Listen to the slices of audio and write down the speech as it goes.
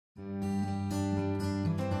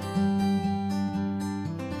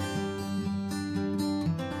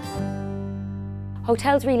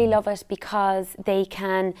Hotels really love it because they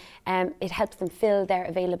can, it helps them fill their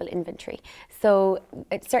available inventory. So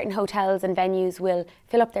certain hotels and venues will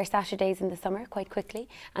fill up their Saturdays in the summer quite quickly,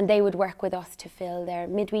 and they would work with us to fill their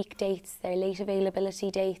midweek dates, their late availability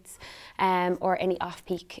dates, or any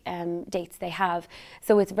off-peak dates they have.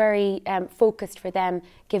 So it's very focused for them,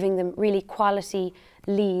 giving them really quality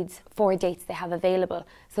leads for dates they have available.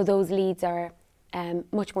 So those leads are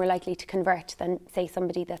much more likely to convert than, say,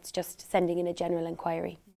 somebody that's just sending in a general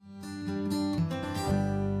inquiry.